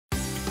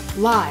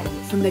Live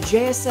from the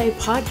JSA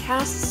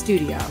Podcast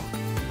Studio,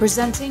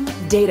 presenting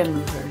Data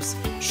Movers,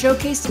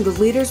 showcasing the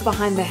leaders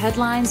behind the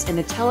headlines in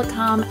the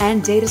telecom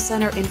and data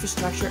center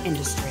infrastructure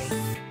industry.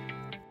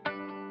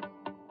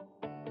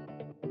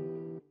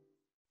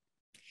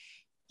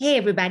 Hey,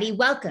 everybody.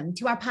 Welcome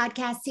to our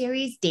podcast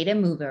series, Data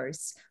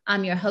Movers.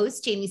 I'm your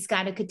host, Jamie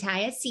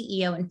Scotto-Cutaia,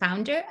 CEO and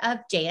founder of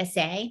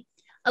JSA,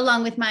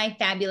 along with my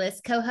fabulous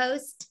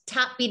co-host,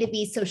 top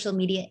B2B social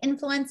media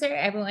influencer.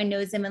 Everyone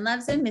knows him and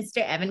loves him, Mr.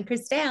 Evan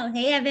Christel.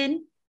 Hey,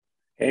 Evan.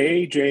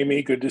 Hey,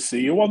 Jamie. Good to see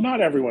you. Well, not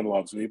everyone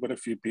loves me, but a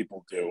few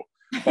people do.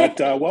 But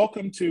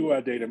welcome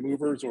to Data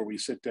Movers, where we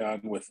sit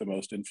down with the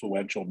most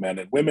influential men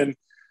and women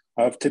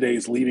of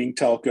today's leading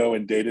telco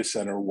and data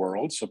center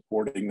world,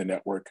 supporting the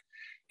network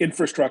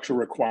infrastructure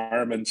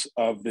requirements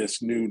of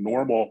this new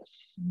normal.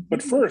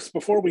 But first,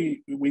 before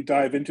we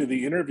dive into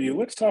the interview,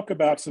 let's talk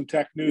about some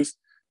tech news,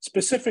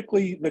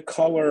 specifically the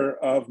color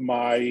of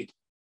my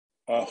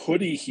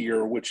hoodie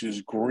here, which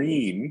is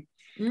green.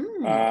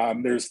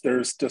 There's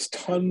just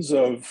tons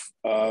of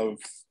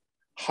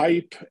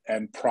hype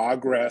and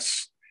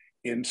progress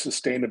in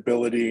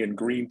sustainability and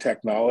green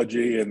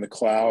technology in the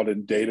cloud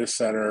and data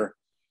center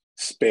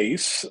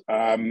space.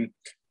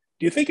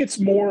 Do you think it's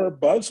more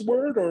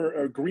buzzword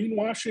or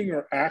greenwashing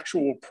or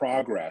actual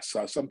progress?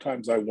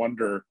 Sometimes I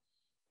wonder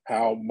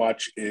how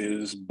much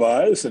is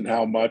buzz and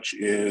how much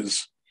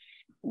is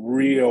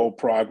real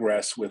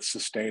progress with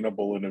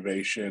sustainable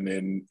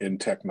innovation in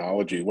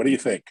technology. What do you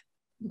think?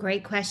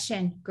 Great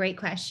question. Great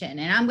question.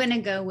 And I'm going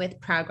to go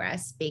with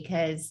progress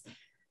because,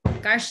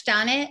 gosh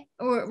darn it,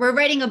 we're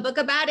writing a book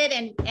about it.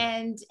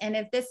 And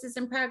if this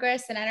isn't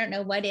progress, then I don't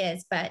know what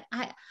is. But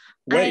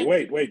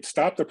Wait.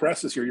 Stop the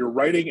presses here. You're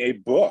writing a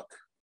book.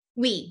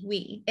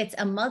 It's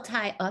a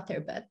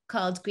multi-author book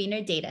called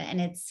Greener Data, and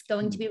it's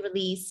going to be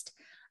released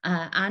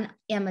on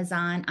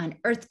Amazon on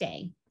Earth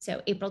Day.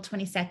 So April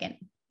 22nd.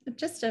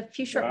 Just a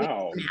few short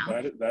weeks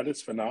now. That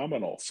is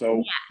phenomenal. So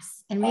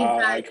yes, and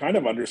I kind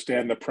of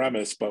understand the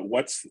premise, but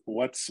what's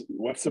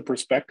the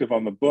perspective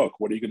on the book?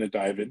 What are you going to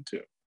dive into?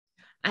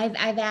 I've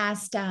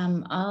asked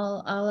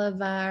all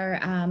of our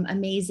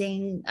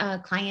amazing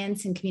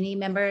clients and community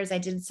members. I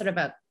did sort of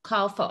a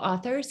call for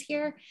authors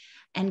here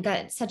and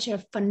got such a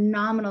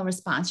phenomenal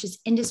response,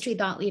 just industry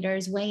thought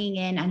leaders weighing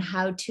in on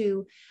how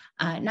to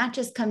not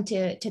just come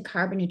to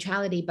carbon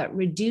neutrality, but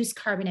reduce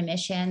carbon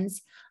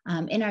emissions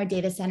in our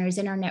data centers,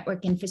 in our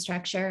network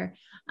infrastructure,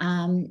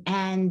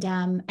 and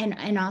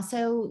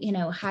also,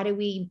 how do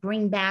we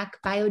bring back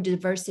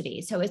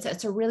biodiversity? So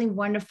it's a really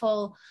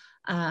wonderful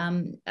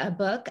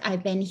book.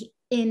 I've been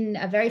in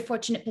a very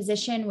fortunate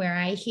position where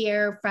I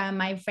hear from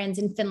my friends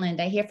in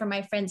Finland, I hear from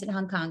my friends in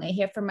Hong Kong, I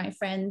hear from my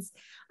friends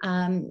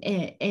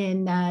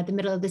in the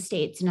middle of the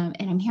States, and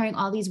I'm hearing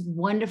all these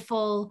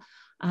wonderful,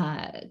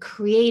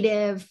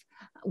 creative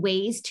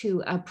ways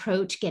to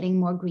approach getting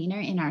more greener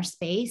in our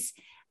space.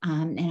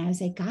 And I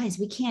was like, guys,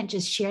 we can't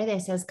just share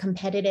this as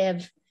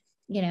competitive,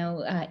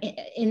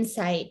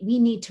 insight. We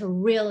need to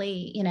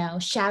really,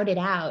 shout it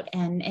out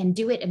and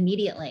do it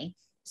immediately.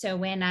 So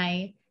when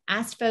I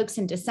asked folks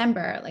in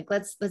December, like,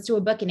 let's do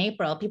a book in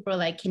April, people were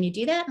like, can you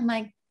do that? I'm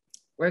like,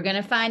 we're going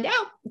to find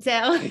out.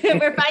 So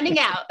we're finding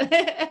out.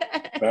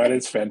 That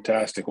is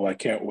fantastic. Well, I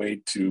can't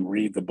wait to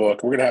read the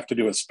book. We're going to have to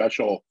do a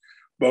special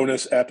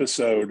bonus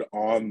episode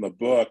on the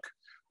book.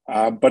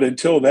 But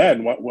until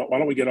then, why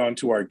don't we get on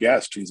to our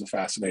guest? He's a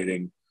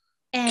fascinating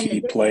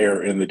key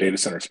player in the data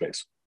center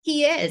space.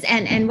 He is.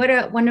 And what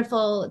a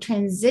wonderful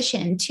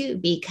transition too,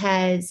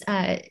 because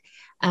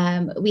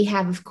we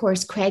have, of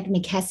course, Craig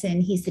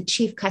McKesson. He's the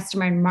Chief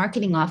Customer and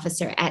Marketing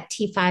Officer at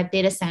T5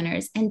 Data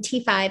Centers. And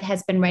T5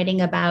 has been writing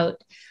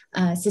about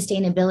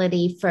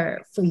sustainability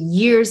for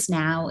years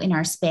now in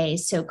our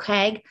space. So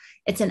Craig,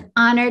 it's an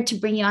honor to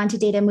bring you on to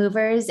Data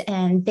Movers.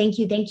 And thank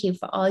you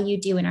for all you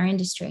do in our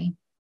industry.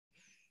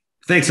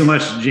 Thanks so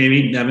much,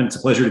 Jamie. Evan, it's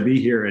a pleasure to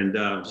be here and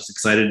just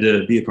excited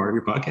to be a part of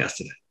your podcast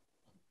today.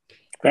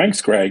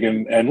 Thanks, Craig.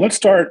 And let's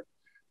start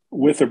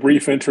with a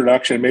brief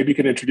introduction. Maybe you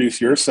can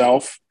introduce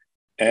yourself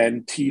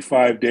and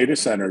T5 Data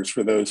Centers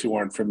for those who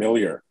aren't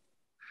familiar.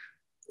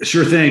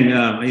 Sure thing.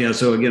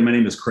 So again, my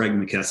name is Craig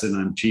McKesson.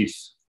 I'm Chief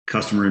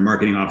Customer and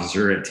Marketing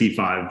Officer at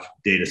T5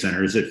 Data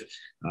Centers. If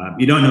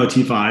you don't know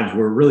T5,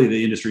 we're really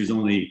the industry's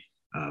only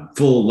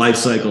full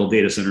lifecycle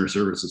data center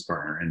services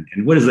partner.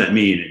 And what does that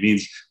mean? It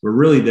means we're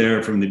really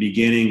there from the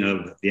beginning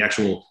of the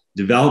actual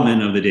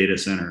development of the data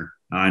center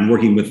and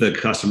working with the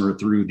customer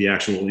through the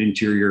actual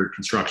interior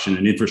construction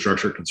and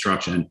infrastructure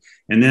construction.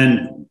 And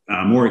then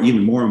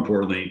even more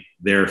importantly,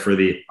 there for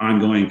the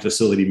ongoing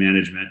facility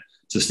management,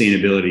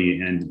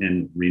 sustainability,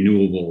 and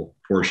renewable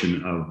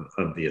portion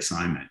of the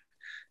assignment.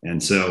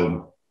 And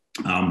so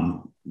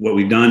what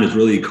we've done is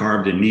really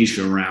carved a niche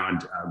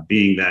around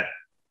being that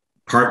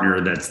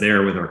partner that's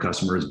there with our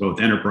customers,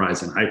 both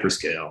enterprise and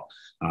hyperscale,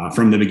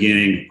 from the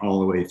beginning all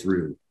the way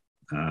through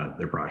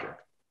their project.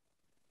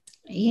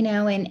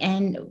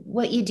 And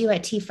what you do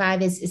at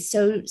T5 is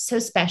so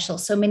special.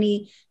 So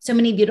many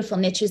beautiful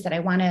niches that I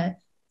want to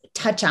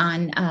touch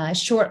on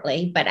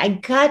shortly, but I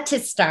got to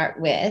start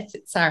with,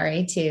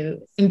 sorry to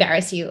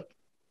embarrass you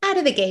out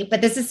of the gate,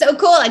 but this is so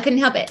cool. I couldn't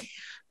help it.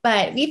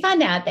 But we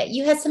found out that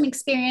you had some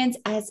experience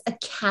as a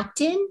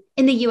captain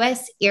in the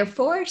U.S. Air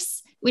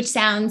Force, which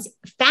sounds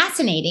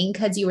fascinating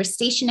because you were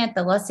stationed at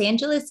the Los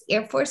Angeles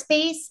Air Force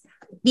Base,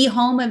 the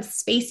home of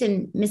Space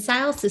and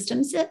Missile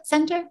Systems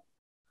Center.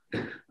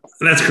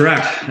 That's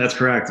correct. That's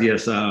correct.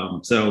 Yes.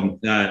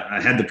 I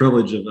had the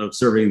privilege of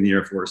serving in the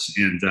Air Force,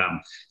 and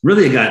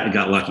really I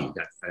got lucky.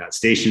 I got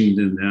stationed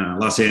in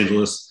Los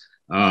Angeles.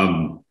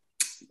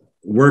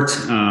 Worked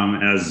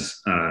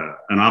as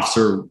an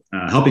officer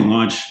helping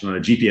launch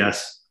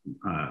GPS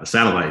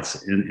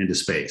satellites into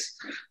space.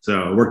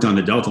 So I worked on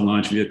the Delta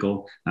launch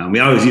vehicle. We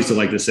always used to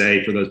like to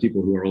say, for those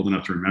people who are old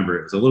enough to remember,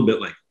 it was a little bit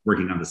like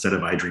working on the set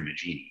of I Dream of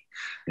Jeannie.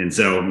 And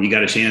so you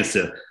got a chance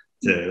to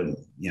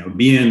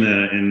be in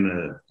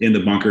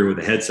the bunker with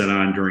a headset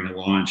on during a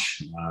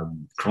launch,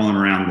 crawling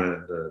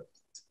around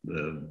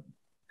the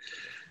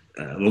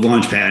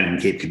launch pad in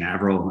Cape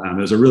Canaveral. It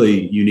was a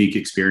really unique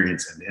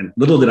experience, and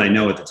little did I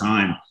know at the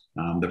time,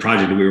 the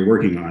project that we were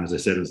working on, as I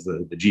said, was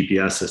the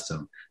GPS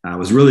system,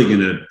 was really going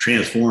to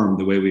transform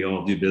the way we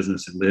all do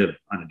business and live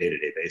on a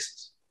day-to-day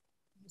basis.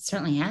 It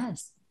certainly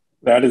has.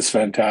 That is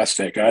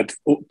fantastic. I'd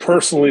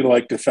personally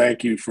like to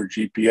thank you for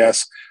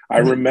GPS. I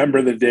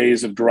remember the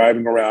days of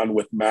driving around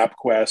with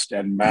MapQuest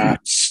and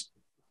maps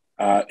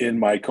in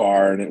my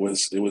car, and it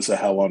was a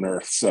hell on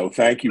earth. So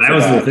thank you. That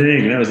was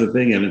the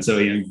thing, Evan. So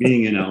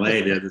being in LA,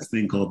 they had this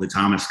thing called the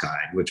Thomas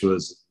Guide, which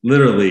was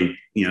literally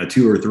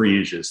 2 or 3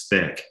 inches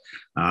thick.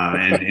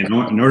 And in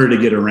order to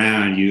get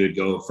around, you would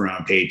go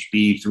from page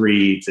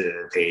B3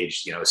 to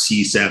page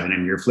C7,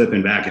 and you're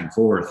flipping back and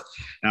forth,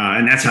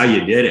 and that's how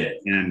you did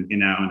it. And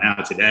now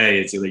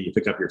today it's either you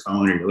pick up your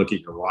phone or you look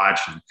at your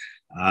watch, and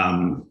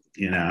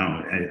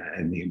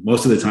I mean,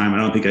 most of the time I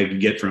don't think I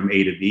could get from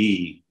A to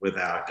B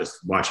without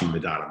just watching the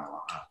dot on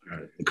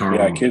the car.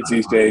 Yeah, kids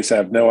these days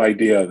have no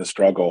idea the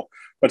struggle.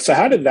 But so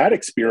how did that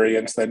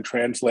experience then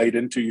translate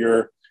into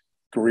your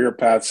career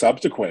path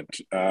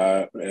subsequent,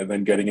 and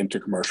then getting into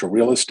commercial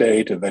real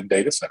estate and then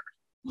data centers?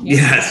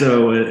 Yeah,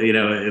 so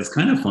it's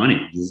kind of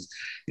funny.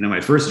 My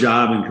first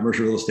job in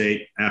commercial real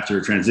estate after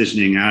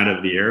transitioning out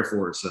of the Air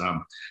Force, I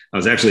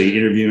was actually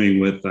interviewing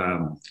with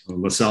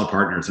LaSalle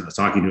Partners, and I was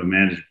talking to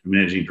a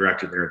managing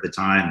director there at the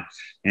time,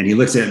 and he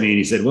looks at me and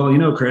he said, "Well,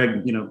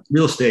 Craig,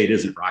 real estate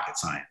isn't rocket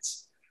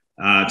science."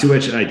 To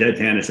which I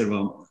deadpan, I said,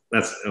 "Well,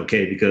 that's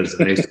okay because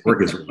I used to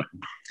work as one."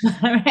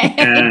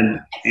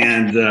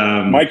 And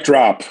mic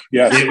drop.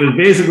 Yes, it was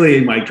basically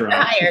a mic drop.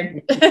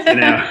 Tired.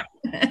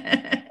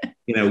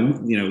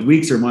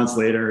 Weeks or months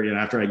later,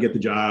 after I get the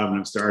job and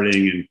I'm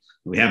starting, and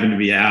we happen to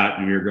be out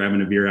and we were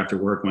grabbing a beer after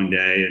work one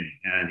day,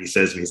 and he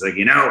says to me, he's like,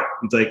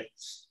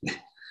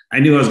 I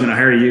knew I was going to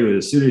hire you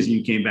as soon as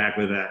you came back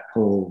with that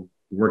whole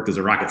worked as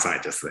a rocket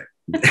scientist thing.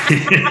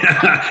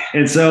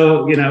 And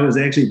so, it was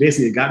actually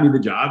basically, it got me the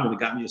job and it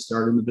got me a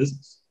start in the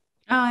business.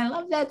 Oh, I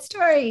love that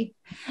story.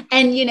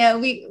 And,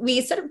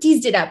 we sort of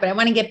teased it up, but I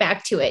want to get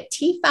back to it.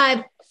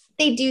 T5,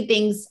 they do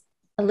things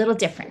a little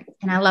different.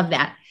 And I love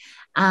that.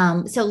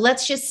 So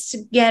let's just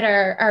get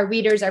our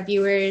readers, our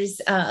viewers,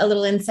 a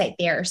little insight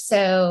there.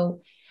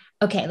 So,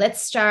 okay,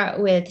 let's start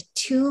with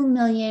 2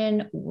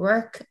 million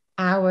work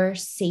hour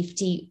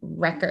safety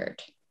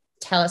record.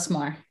 Tell us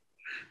more.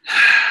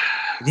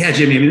 Yeah,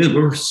 Jimmy,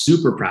 we're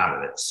super proud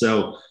of it.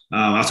 So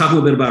I'll talk a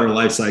little bit about our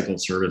life cycle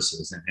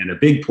services, and a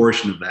big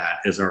portion of that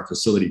is our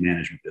facility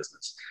management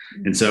business.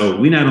 And so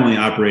we not only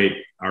operate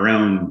our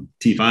own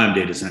T5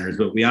 data centers,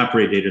 but we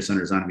operate data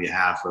centers on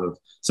behalf of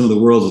some of the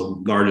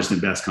world's largest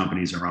and best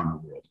companies around the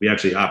world. We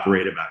actually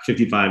operate about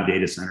 55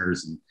 data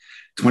centers in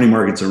 20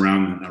 markets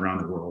around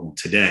the world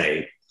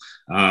today,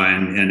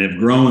 and have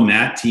grown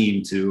that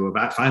team to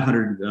about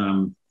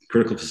 500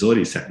 critical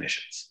facilities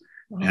technicians.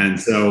 Wow. And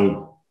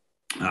so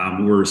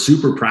we're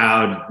super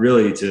proud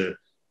really to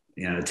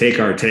take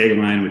our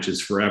tagline, which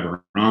is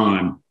forever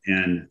on,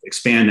 and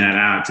expand that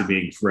out to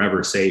being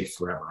forever safe,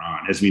 forever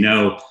on. As we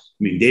know,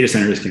 data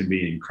centers can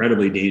be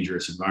incredibly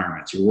dangerous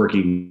environments. You're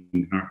working,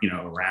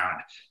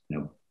 around,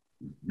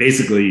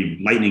 basically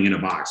lightning in a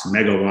box,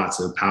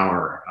 megawatts of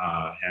power.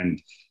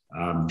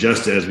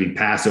 Just as we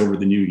pass over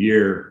the new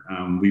year,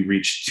 we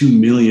reached 2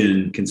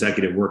 million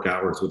consecutive work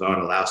hours without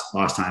a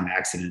lost time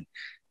accident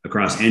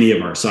across any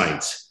of our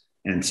sites.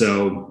 And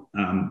so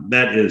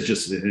that is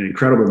just an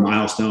incredible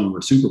milestone.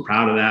 We're super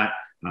proud of that.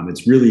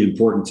 It's really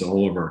important to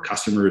all of our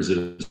customers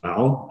as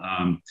well.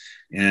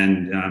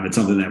 And it's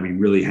something that we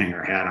really hang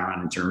our hat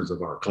on in terms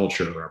of our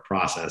culture, our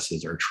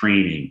processes, our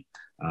training.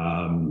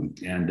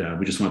 And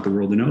we just want the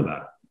world to know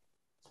about it.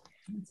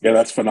 Yeah,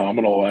 that's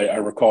phenomenal. I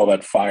recall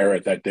that fire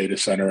at that data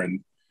center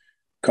and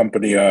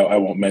company, I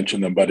won't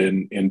mention them, but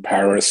in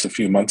Paris a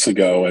few months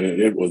ago. And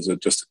it was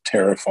just a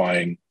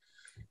terrifying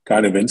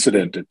kind of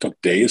incident. It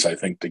took days, I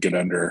think, to get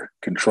under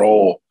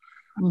control.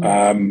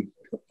 Mm-hmm.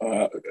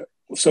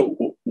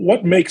 So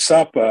what makes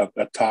up a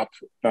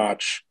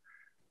top-notch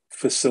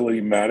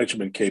facility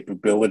management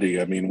capability?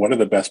 What are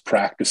the best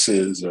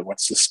practices, or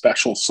what's the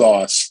special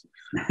sauce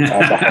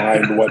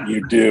behind what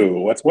you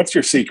do. What's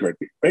your secret?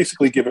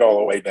 Basically, give it all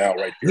away now,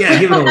 right here. Yeah,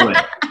 give it all away.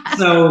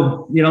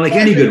 So, like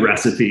any good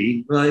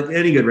recipe,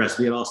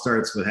 it all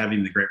starts with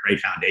having the right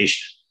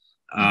foundation.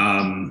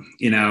 I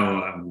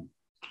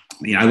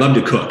love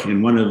to cook,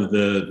 and one of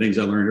the things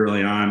I learned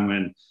early on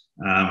when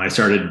I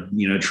started,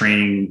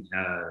 training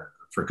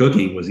for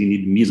cooking was you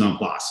need mise en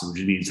place,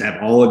 which means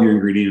have all of your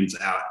ingredients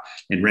out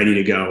and ready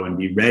to go, and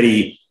be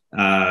ready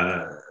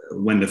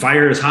when the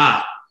fire is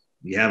hot.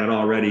 You have it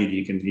all ready.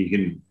 You can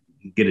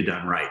get it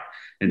done right.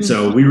 And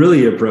so we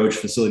really approach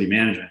facility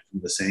management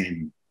the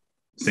same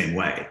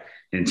way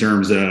in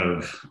terms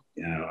of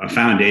a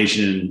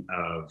foundation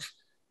of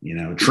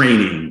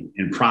training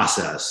and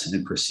process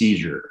and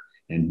procedure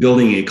and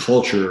building a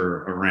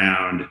culture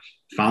around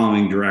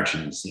following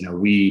directions.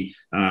 We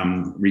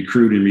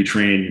recruit and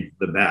retrain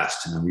the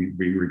best.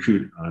 We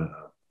recruit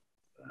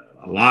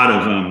a lot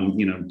of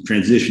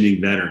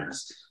transitioning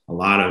veterans, a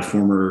lot of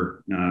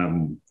former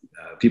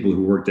people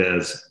who worked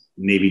as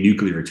Navy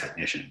nuclear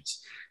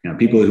technicians,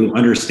 people who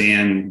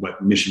understand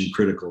what mission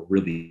critical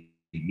really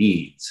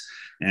means.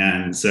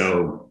 And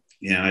so,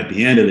 at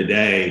the end of the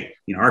day,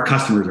 our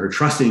customers are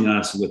trusting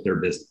us with their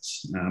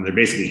business. They're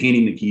basically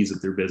handing the keys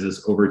of their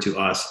business over to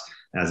us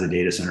as a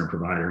data center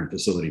provider and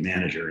facility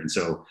manager. And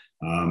so,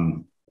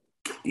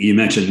 you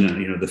mentioned,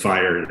 the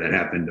fire that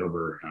happened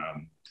over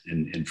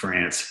in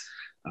France.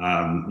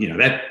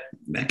 That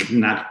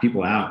can knock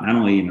people out, not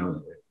only,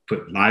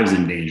 put lives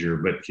in danger,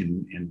 but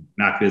can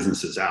knock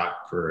businesses out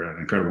for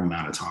an incredible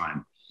amount of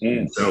time.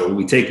 And so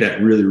we take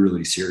that really,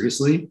 really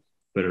seriously,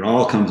 but it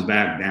all comes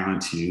back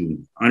down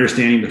to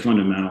understanding the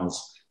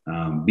fundamentals,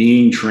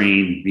 being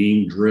trained,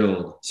 being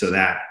drilled, so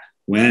that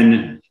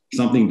when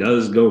something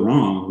does go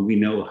wrong, we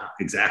know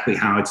exactly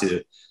how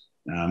to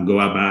go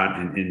about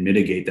and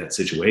mitigate that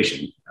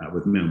situation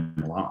with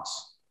minimal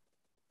loss.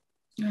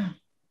 Yeah.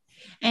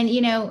 And,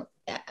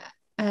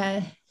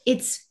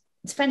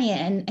 it's funny,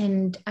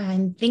 and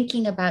I'm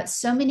thinking about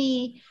so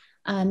many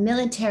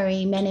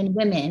military men and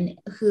women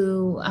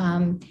who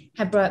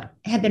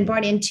have been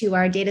brought into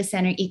our data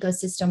center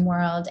ecosystem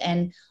world,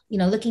 and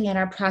looking at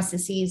our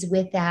processes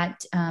with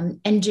that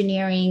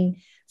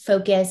engineering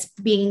focus,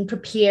 being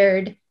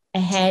prepared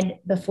ahead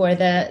before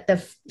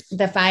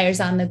the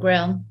fire's on the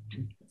grill.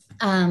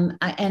 And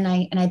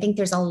I think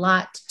there's a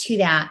lot to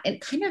that.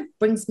 It kind of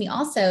brings me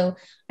also,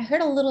 I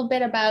heard a little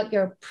bit about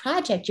your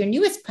project, your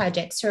newest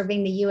project,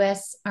 serving the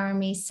U.S.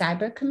 Army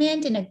Cyber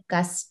Command in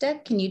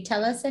Augusta. Can you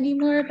tell us any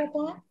more about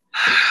that?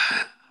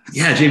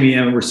 Yeah, Jamie,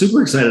 we're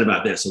super excited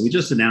about this. So we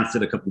just announced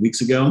it a couple of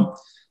weeks ago,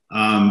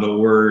 but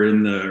we're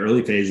in the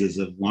early phases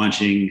of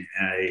launching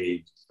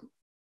a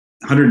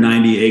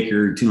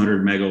 190-acre,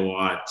 200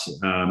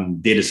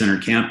 megawatt data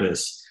center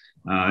campus.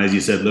 As you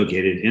said,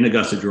 located in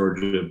Augusta,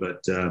 Georgia,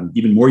 but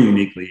even more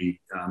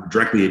uniquely,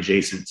 directly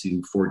adjacent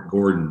to Fort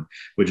Gordon,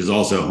 which is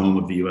also home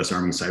of the U.S.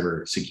 Army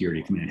Cyber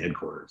Security Command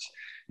headquarters.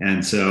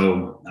 And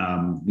so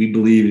we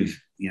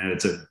believe,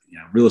 it's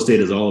real estate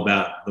is all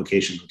about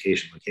location.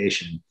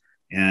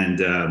 And,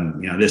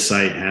 this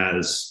site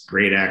has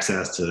great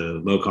access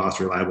to low cost,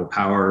 reliable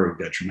power. We've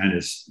got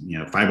tremendous,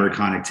 fiber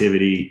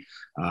connectivity.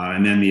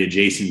 And then the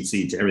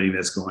adjacency to everything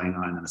that's going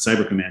on the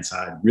Cyber Command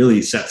side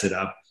really sets it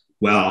up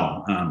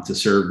well to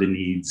serve the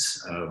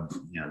needs of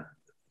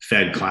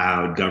Fed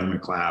cloud,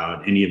 government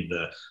cloud, any of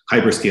the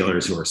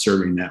hyperscalers who are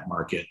serving that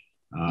market,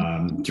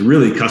 to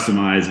really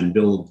customize and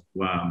build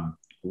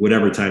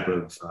whatever type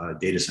of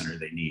data center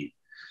they need.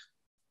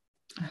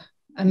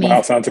 Amazing.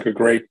 Wow, sounds like a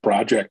great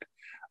project.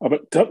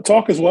 But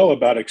talk as well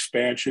about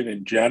expansion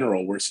in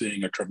general. We're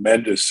seeing a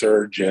tremendous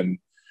surge in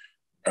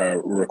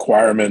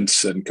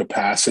requirements and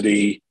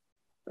capacity,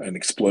 an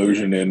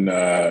explosion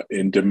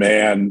in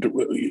demand.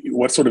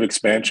 What sort of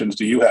expansions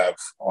do you have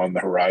on the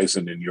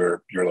horizon in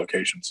your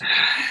locations?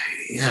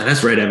 Yeah,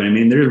 that's right, Evan. I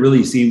mean, there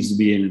really seems to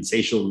be an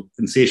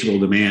insatiable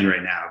demand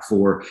right now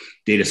for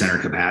data center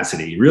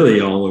capacity,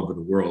 really all over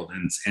the world.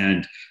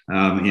 And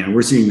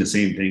we're seeing the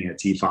same thing at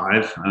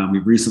T5.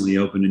 We've recently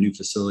opened a new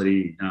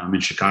facility in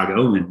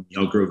Chicago in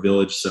Elk Grove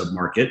Village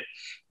submarket.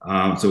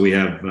 So we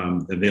have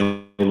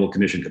available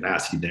commission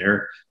capacity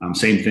there.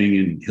 Same thing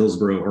in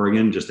Hillsboro,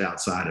 Oregon, just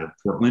outside of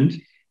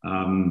Portland.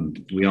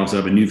 We also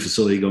have a new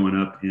facility going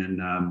up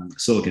in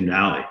Silicon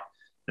Valley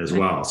as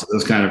well. So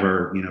those kind of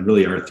are,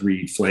 really our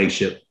three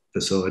flagship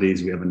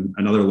facilities. We have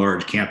another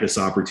large campus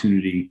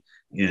opportunity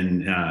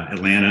in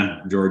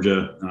Atlanta,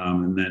 Georgia,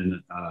 and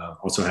then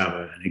also have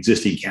an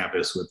existing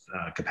campus with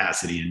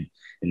capacity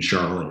in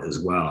Charlotte as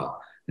well.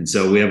 And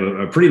so we have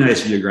a pretty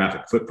nice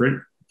geographic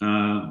footprint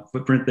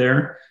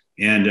there.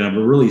 And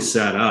we're really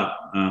set up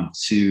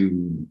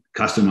to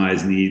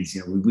customize needs.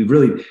 We've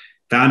really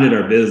founded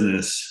our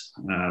business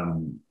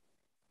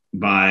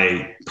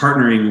by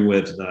partnering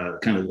with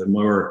kind of the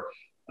more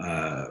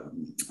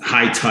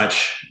high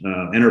touch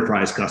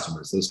enterprise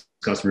customers, those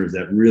customers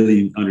that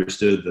really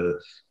understood the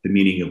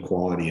meaning of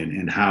quality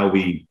and how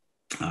we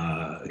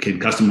can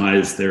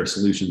customize their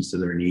solutions to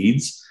their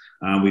needs.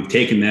 We've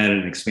taken that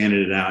and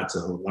expanded it out to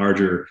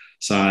larger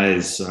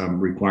size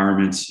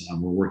requirements.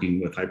 We're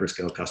working with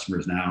hyperscale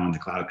customers now and the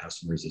cloud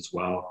customers as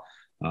well.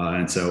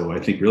 And so I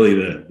think really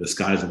the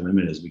sky's the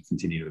limit as we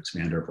continue to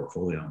expand our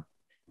portfolio.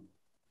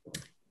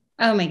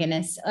 Oh my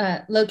goodness.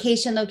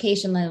 Location,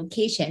 location,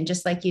 location.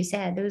 Just like you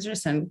said, those are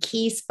some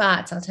key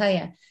spots. I'll tell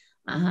you.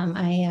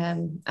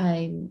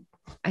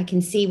 I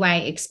can see why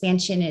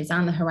expansion is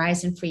on the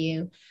horizon for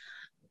you.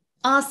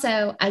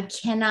 Also, I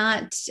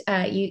cannot.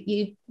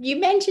 You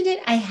mentioned it.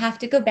 I have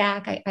to go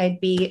back. I'd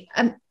be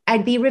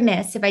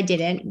remiss if I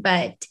didn't.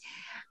 But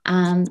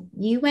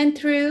you went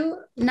through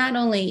not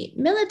only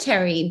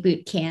military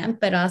boot camp,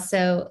 but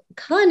also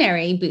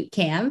culinary boot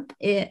camp.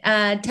 Tell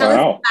us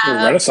about, a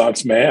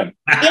Renaissance man.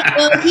 Yeah,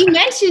 well, he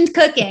mentioned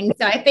cooking,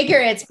 so I figure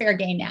it's fair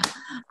game now.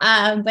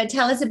 But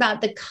tell us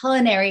about the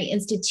Culinary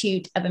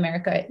Institute of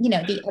America,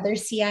 the other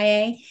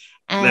CIA.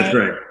 And, that's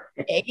right.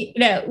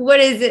 What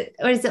is it?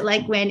 What is it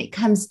like when it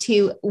comes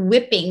to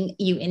whipping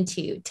you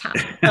into top?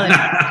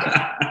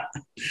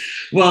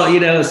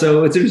 Well,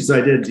 so it's interesting.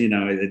 I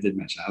did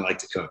mention I like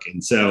to cook.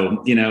 And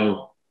so,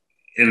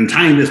 and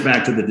tying this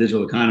back to the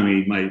digital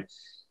economy, my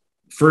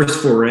first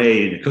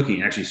foray into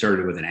cooking actually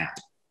started with an app.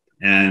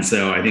 And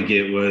so I think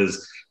it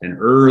was an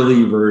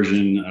early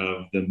version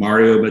of the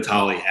Mario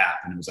Batali app.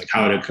 And it was like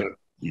how to cook,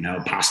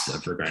 pasta,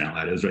 for crying out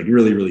loud. It was like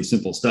really, really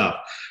simple stuff.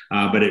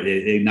 But it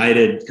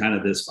ignited kind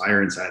of this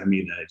fire inside of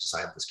me that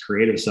I have this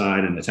creative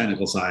side and the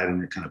technical side,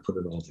 and it kind of put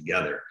it all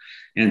together.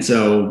 And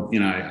so,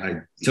 I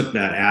took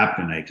that app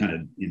and I kind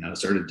of,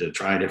 started to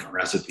try different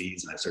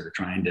recipes, and I started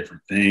trying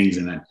different things,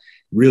 and I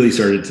really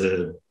started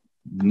to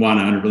want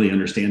to really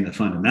understand the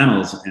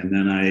fundamentals. And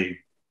then I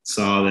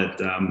saw that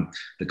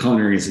the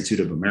Culinary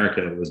Institute of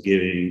America was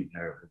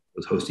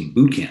hosting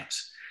boot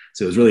camps.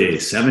 So it was really a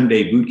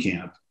 7-day boot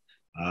camp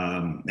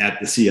at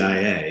the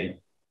CIA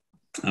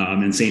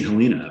in St.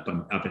 Helena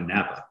up in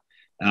Napa.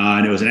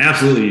 And it was an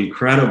absolutely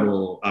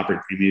incredible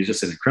opportunity. It was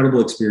just an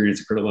incredible experience,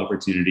 incredible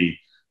opportunity.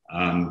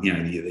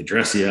 They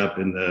dress you up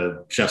in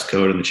the chef's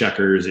coat and the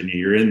checkers, and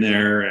you're in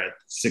there at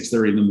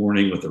 6:30 in the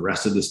morning with the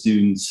rest of the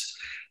students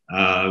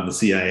of the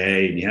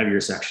CIA, and you have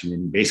your section,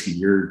 and basically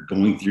you're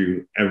going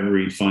through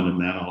every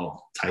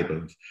fundamental type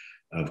of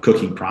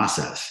cooking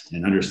process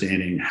and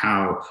understanding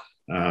how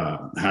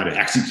to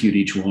execute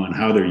each one,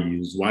 how they're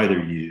used, why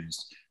they're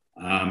used,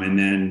 and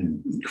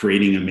then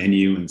creating a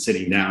menu and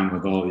sitting down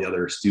with all the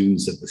other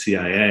students at the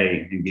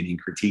CIA and getting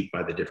critiqued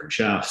by the different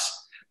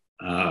chefs.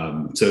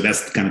 So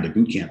that's kind of the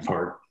boot camp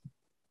part.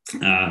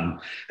 And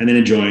then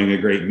enjoying a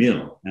great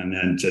meal. And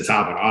then to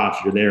top it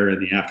off, you're there in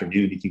the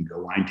afternoon, you can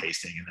go wine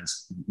tasting and then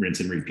rinse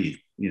and repeat,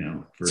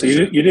 So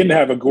you didn't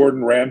have a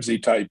Gordon Ramsay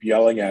type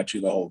yelling at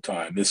you the whole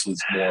time. This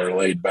was more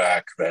laid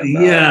back than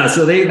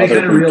so they kind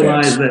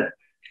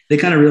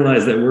of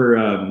realized that we're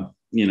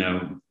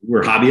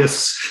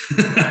hobbyists.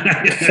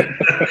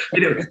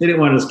 They didn't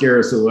want to scare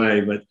us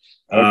away, but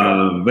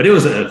it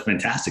was a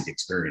fantastic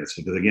experience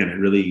because again, it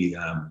really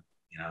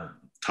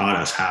taught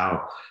us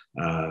how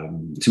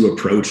to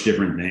approach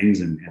different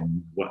things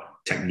and what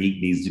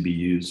technique needs to be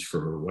used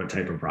for what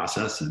type of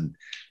process, and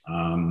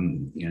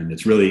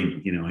it's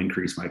really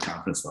increased my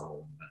confidence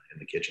level in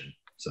the kitchen.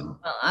 So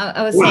well,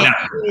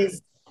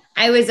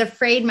 I was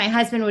afraid my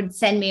husband would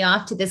send me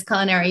off to this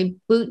culinary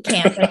boot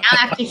camp. And now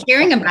after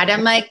hearing about it,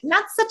 I'm like,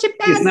 not such a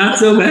bad. It's not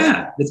so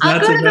bad. I'll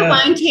go to the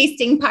wine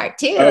tasting part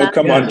too. Oh,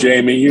 come on,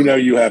 Jamie.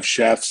 You have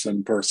chefs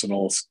and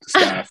personal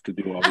staff to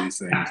do all these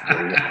things.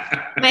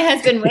 My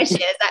husband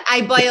wishes.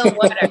 I boil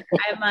water.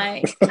 I'm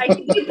like, I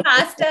can do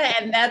pasta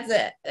and that's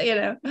it,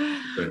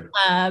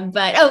 Right.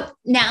 But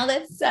now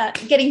let's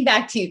getting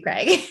back to you,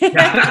 Craig.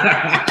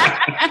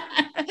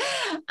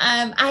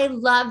 I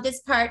love this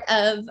part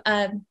of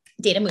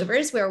Data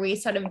Movers, where we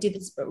sort of do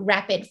this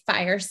rapid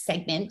fire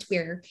segment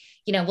where,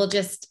 we'll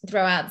just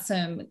throw out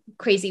some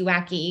crazy,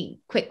 wacky,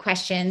 quick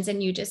questions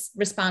and you just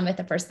respond with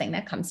the first thing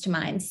that comes to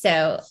mind.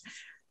 So,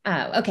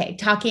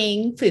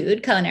 talking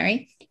food,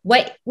 culinary,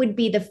 what would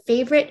be the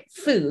favorite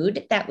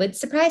food that would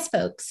surprise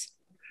folks?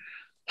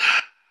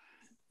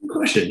 Good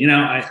question.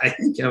 I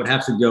think I would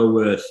have to go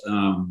with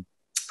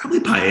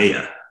probably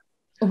paella.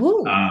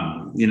 Ooh.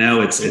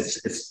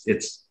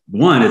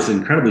 It's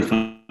incredibly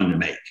fun to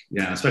make,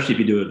 especially if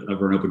you do it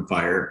over an open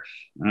fire.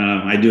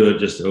 I do it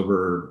just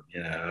over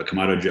a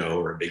Kamado Joe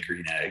or a big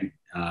green egg.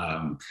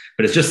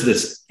 But it's just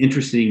this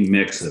interesting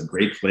mix of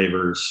great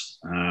flavors.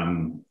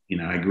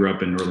 I grew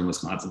up in northern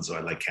Wisconsin, so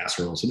I like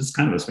casserole. So this is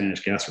kind of a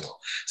Spanish casserole.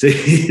 So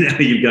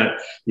you've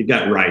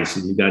got rice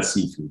and you've got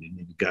seafood and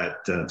you've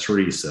got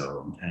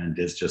chorizo, and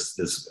it's just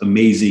this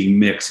amazing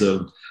mix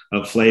of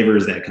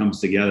flavors that comes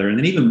together. And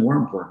then even more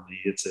importantly,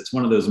 it's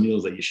one of those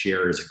meals that you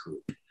share as a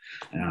group.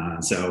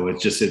 So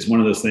it's one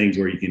of those things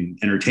where you can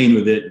entertain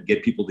with it,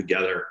 get people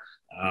together,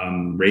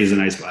 raise a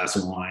nice glass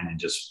of wine, and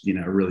just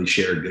really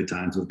share good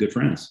times with good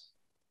friends.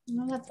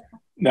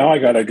 Now I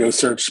gotta go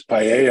search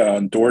paella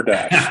on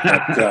DoorDash.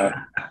 But,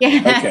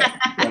 okay,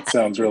 that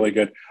sounds really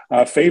good.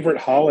 Favorite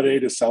holiday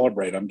to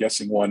celebrate? I'm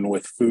guessing one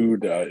with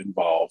food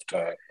involved.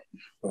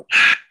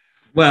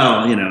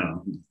 Well,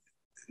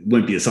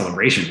 wouldn't be a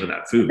celebration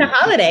without food. The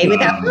holiday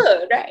without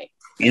food, right?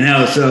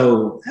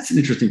 So that's an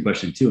interesting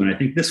question too. And I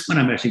think this one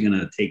I'm actually going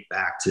to take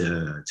back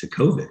to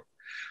COVID.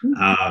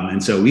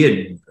 And so we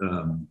had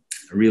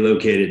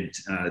relocated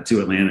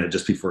to Atlanta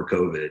just before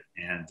COVID,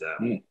 and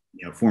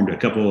formed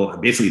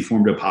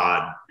a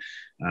pod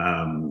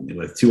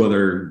with two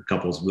other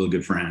couples, really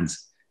good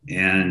friends.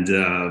 And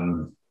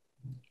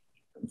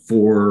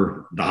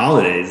for the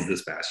holidays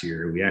this past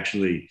year, we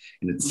actually,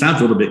 and it sounds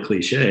a little bit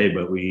cliche,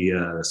 but we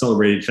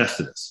celebrated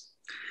Festivus.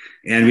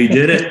 And we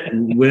did it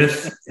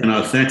with an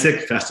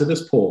authentic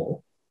Festivus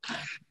pole.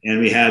 And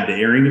we had the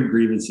airing of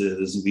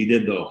grievances. We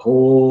did the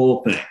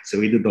whole thing. So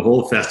we did the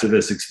whole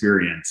Festivus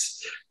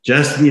experience,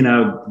 just,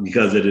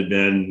 because it had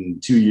been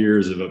 2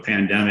 years of a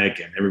pandemic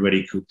and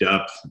everybody cooped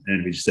up.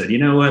 And we just said, you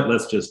know what,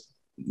 let's just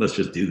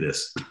do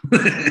this.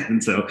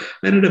 And so it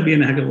ended up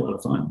being a heck of a lot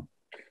of fun.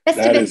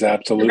 That is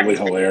absolutely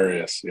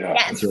hilarious. Yeah,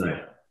 yes. That's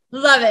right.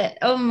 Love it.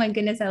 Oh my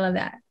goodness, I love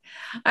that.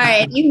 All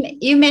right,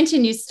 you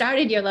mentioned you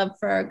started your love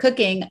for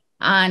cooking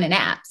on an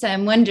app. So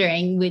I'm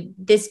wondering, would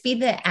this be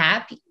the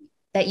app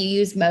that you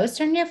use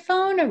most on your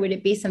phone, or would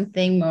it be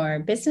something more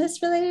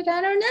business related?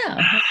 I don't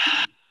know.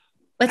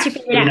 What's your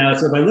favorite app?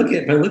 So if I look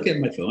at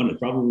my phone, it's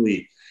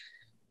probably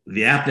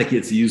the app that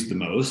gets used the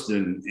most,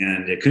 and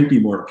it couldn't be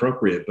more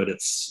appropriate, but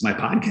it's my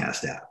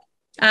podcast app.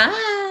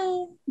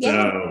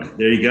 Yeah. So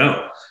there you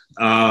go.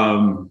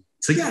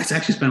 So yeah, I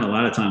actually spent a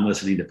lot of time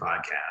listening to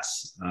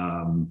podcasts.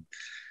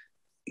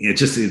 It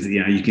just is,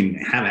 you can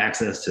have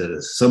access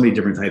to so many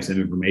different types of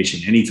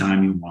information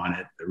anytime you want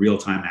it. The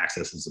real-time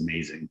access is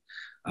amazing.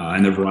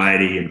 And the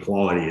variety and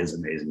quality is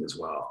amazing as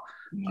well.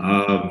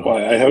 Well,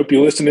 I hope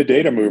you listen to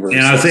Data Movers.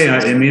 And I'll say,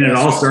 it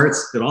all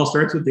starts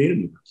with Data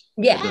Movers.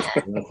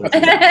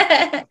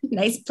 Yeah.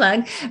 Nice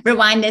plug.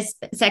 Rewind this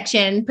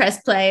section,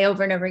 press play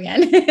over and over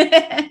again.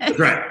 That's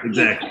right.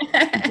 Exactly.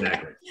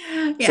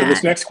 Yeah. So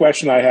this next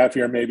question I have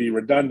here may be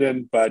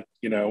redundant, but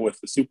with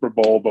the Super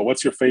Bowl, but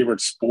what's your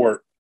favorite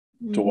sport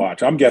to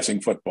watch? I'm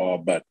guessing football,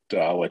 but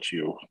I'll let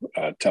you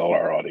tell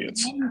our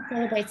audience.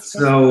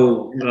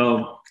 So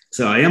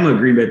I am a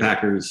Green Bay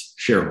Packers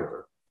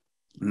shareholder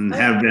and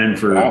have been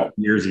for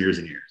years and years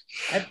and years.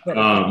 But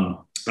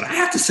I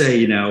have to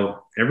say,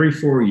 every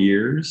 4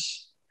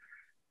 years,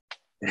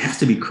 it has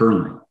to be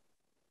curling.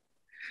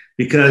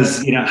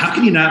 Because, how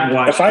can you not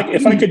watch?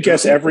 If I could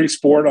guess every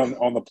sport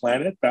on the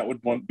planet, that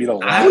would be the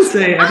last. I would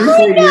say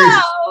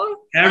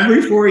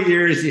every 4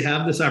 years, you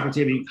have this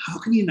opportunity. How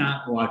can you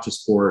not watch a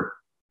sport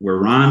where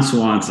Ron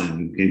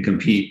Swanson can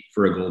compete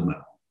for a gold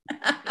medal?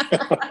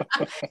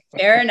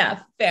 Fair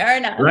enough.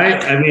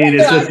 Right? I mean,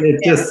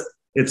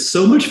 it's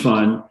so much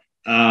fun.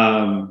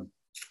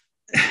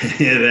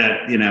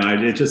 That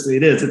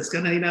it is. It's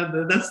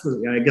gonna, that's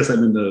I guess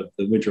I'm in the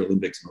Winter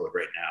Olympics mode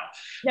right now.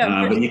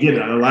 But you get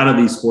a lot of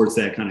these sports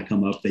that kind of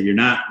come up that you're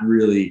not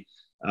really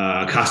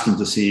accustomed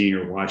to seeing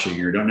or watching,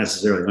 or don't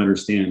necessarily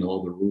understand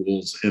all the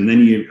rules, and then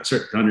you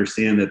start to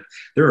understand that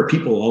there are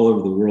people all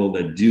over the world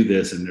that do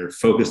this, and they're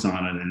focused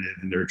on it,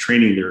 and they're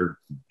training their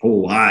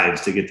whole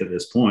lives to get to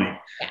this point.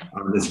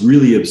 This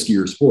really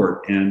obscure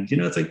sport, and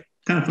it's like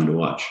kind of fun to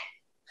watch.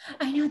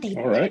 I know they.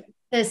 All right.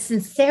 The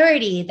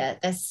sincerity,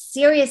 the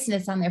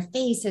seriousness on their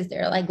faces,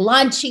 they're like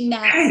launching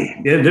that.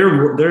 Hey,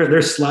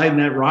 they're sliding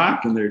that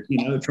rock, and they're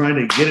trying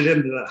to get it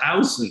into the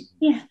house. And,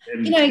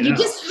 you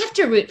just have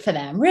to root for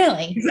them,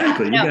 really.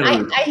 Exactly.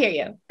 I hear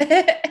you.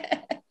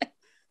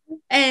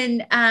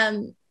 And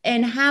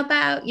how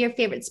about your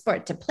favorite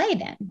sport to play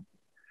then?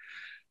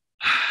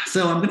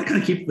 So I'm going to kind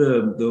of keep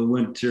the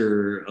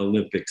Winter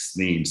Olympics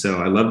theme. So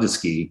I love to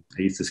ski.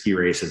 I used to ski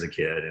race as a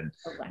kid, and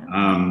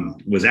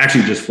was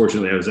actually just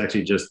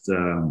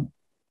invited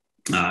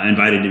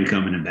to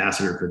become an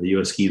ambassador for the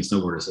U.S. Ski and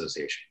Snowboard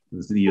Association. It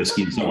was the U.S.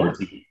 Ski and Snowboard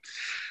team.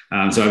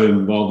 So I've been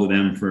involved with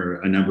them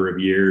for a number of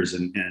years,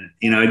 and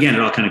again,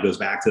 it all kind of goes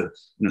back to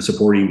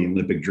supporting the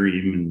Olympic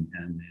dream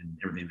and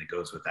everything that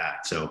goes with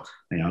that. So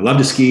I love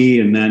to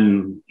ski, and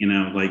then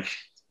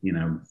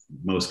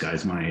most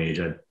guys my age,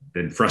 I've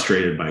been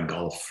frustrated by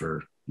golf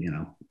for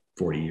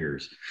 40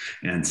 years,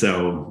 and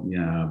so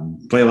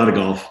play a lot of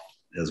golf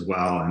as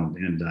well,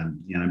 and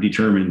I'm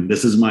determined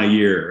this is my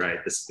year.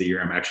 Right, this is the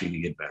year I'm actually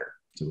going to get better.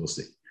 So we'll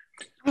see.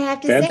 I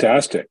have to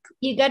Fantastic. say,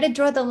 you got to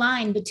draw the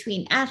line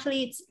between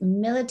athletes,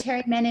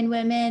 military men and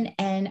women,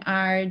 and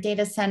our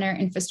data center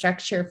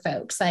infrastructure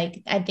folks.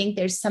 Like, I think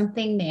there's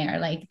something there.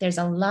 Like, there's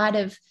a lot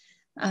of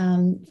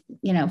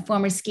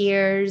former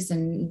skiers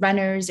and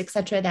runners, et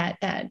cetera, that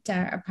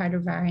are part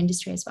of our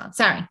industry as well.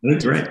 Sorry.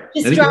 That's right.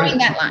 Just drawing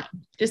that line.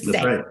 Just That's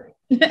say. right.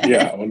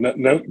 Yeah.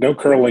 Well, no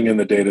curling in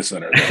the data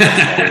center.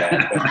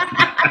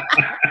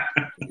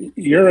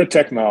 You're a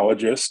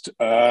technologist.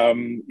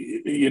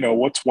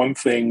 What's one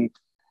thing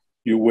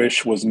you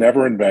wish was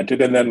never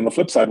invented? And then on the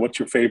flip side, what's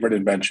your favorite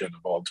invention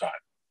of all time?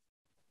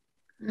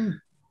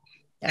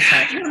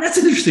 That's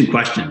an interesting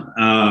question.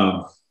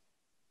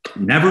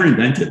 Never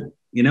invented.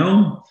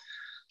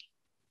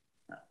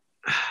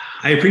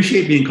 I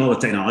appreciate being called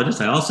a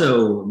technologist. I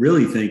also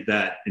really think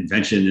that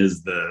invention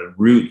is the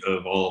root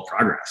of all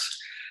progress.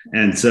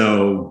 And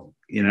so,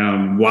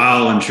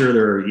 while I'm sure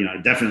there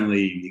are,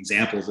 definitely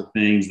examples of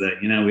things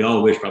that, we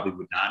all wish probably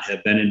would not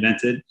have been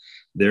invented,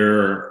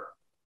 there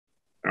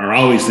are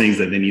always things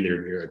that then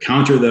either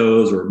counter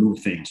those or move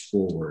things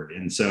forward.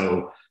 And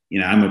so,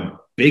 I'm a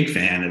big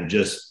fan of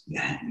just,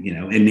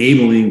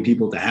 enabling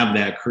people to have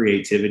that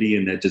creativity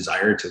and that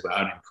desire to go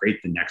out and create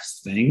the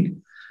next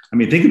thing. I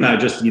mean, think about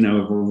just,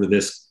 over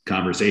this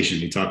conversation,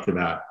 we talked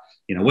about,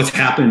 what's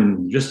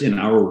happened just in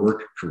our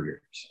work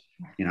careers.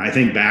 I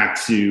think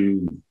back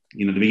to,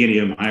 the beginning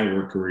of my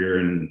work career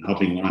and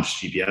helping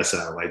launch GPS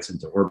satellites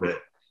into orbit,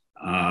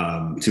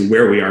 to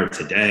where we are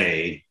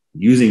today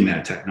using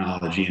that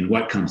technology and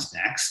what comes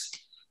next.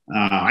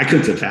 I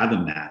couldn't have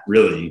fathomed that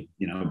really,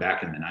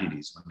 back in the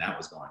 90s when that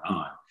was going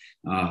on.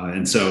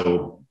 And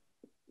so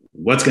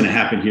what's going to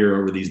happen here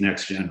over these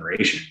next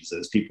generations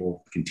as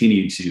people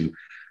continue to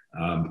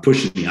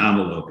push the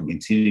envelope and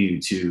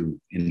continue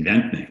to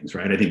invent things,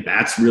 right? I think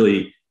that's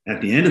really,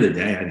 at the end of the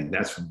day, I think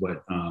that's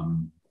what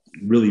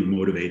really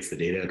motivates the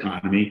data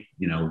economy,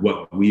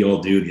 what we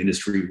all do, the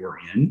industry we're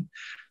in.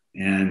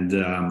 And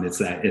it's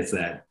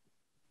that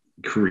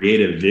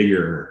creative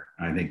vigor,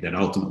 I think, that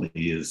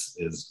ultimately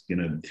is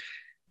going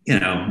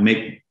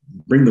to,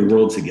 bring the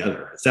world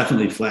together. It's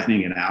definitely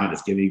flattening it out.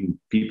 It's giving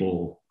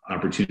people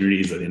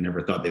opportunities that they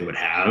never thought they would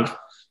have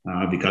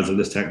because of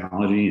this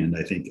technology. And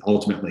I think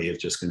ultimately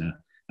it's just going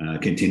to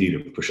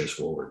continue to push us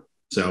forward.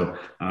 So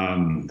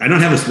I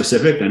don't have a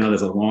specific, I know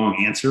that's a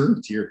long answer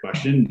to your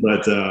question,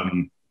 but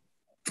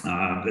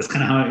that's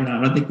kind of how,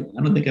 I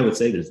don't think I would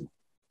say there's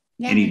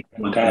any.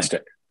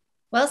 Fantastic.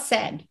 Well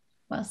said.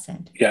 Well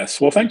said. Yes.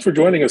 Well, thanks for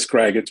joining us,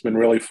 Craig. It's been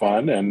really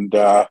fun. And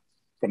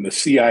from the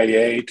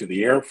CIA to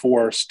the Air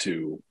Force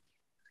to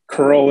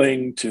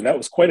curling to, that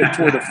was quite a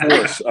tour de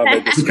force of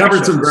a discussion. We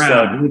covered some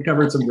ground. We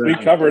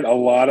covered a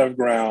lot of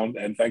ground.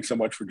 And thanks so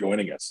much for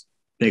joining us.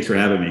 Thanks for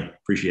having me.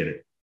 Appreciate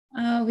it.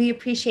 Oh, we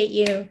appreciate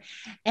you.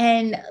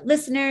 And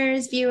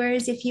listeners,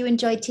 viewers, if you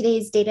enjoyed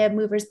today's Data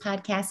Movers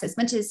podcast as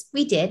much as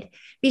we did,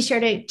 be sure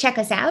to check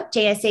us out,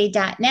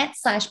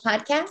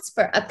 jsa.net/podcasts,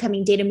 for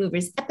upcoming Data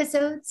Movers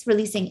episodes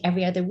releasing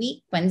every other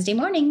week, Wednesday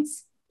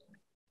mornings.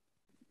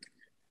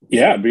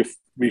 Yeah, be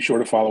sure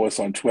to follow us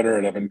on Twitter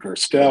at Evan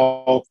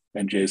Kirstel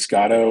and Jay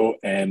Scotto,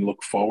 and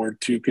look forward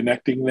to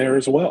connecting there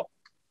as well.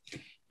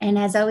 And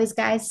as always,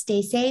 guys,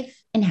 stay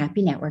safe and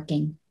happy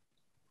networking.